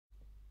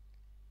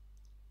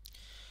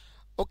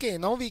Okay,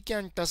 now we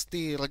can test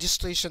the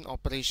registration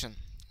operation.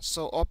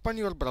 So open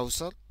your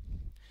browser.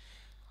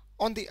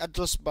 On the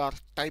address bar,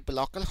 type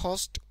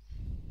localhost.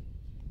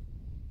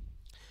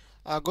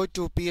 Go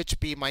to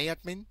PHP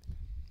myadmin.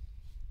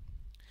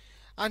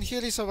 And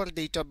here is our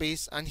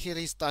database, and here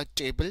is the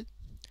table.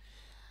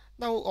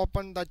 Now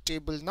open that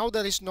table. Now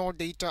there is no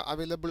data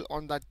available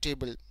on that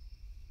table.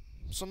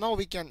 So now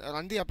we can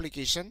run the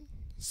application.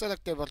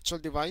 Select a virtual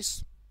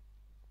device.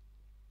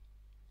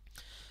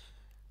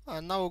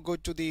 And now go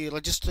to the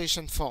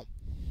registration form.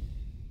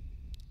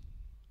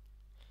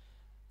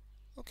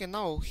 Okay,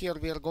 now here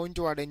we are going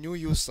to add a new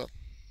user.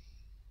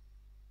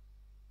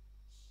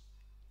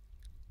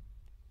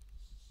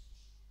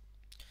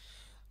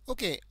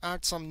 Okay,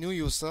 add some new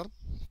user.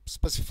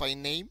 Specify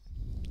name.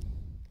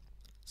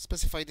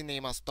 Specify the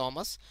name as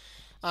Thomas.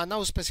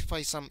 Now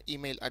specify some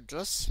email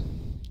address.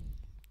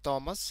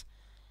 Thomas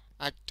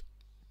at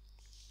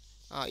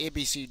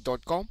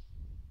abc.com.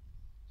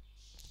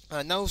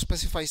 Now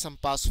specify some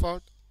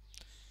password.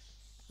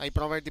 I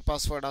provide the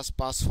password as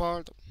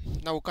password.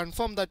 Now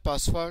confirm that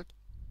password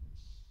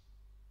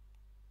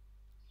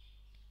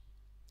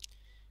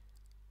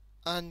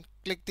and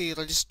click the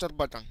register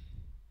button.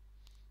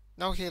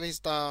 Now here is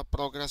the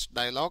progress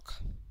dialog.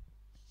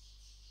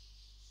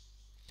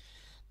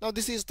 Now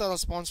this is the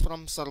response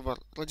from server,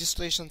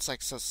 registration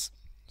success.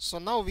 So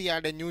now we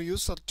add a new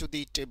user to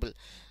the table.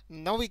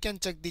 Now we can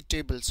check the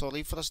table. So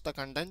refresh the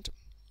content,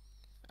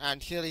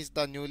 and here is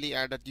the newly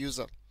added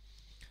user.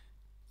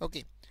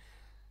 Okay,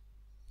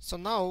 so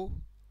now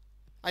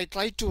I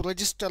try to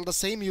register the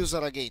same user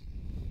again.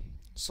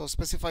 So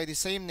specify the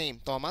same name,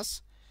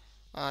 Thomas.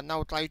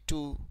 Now try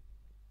to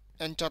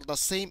enter the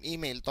same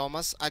email,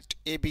 thomas at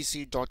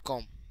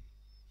abc.com.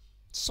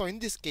 So in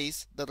this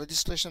case the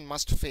registration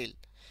must fail.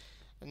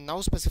 And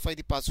now specify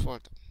the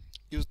password.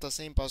 Use the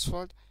same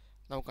password.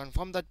 Now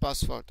confirm that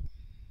password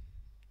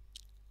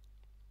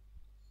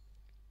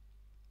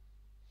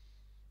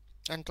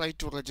and try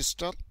to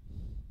register.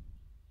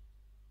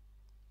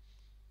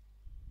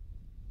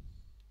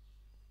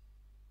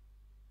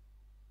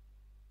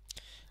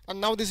 And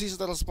now this is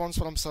the response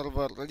from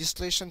server.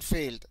 Registration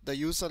failed. The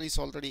user is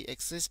already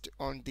exist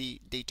on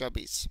the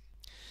database.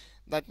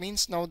 That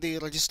means now the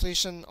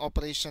registration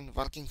operation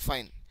working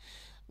fine.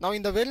 Now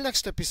in the very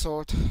next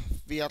episode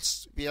we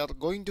are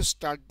going to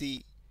start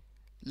the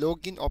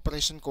login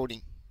operation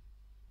coding.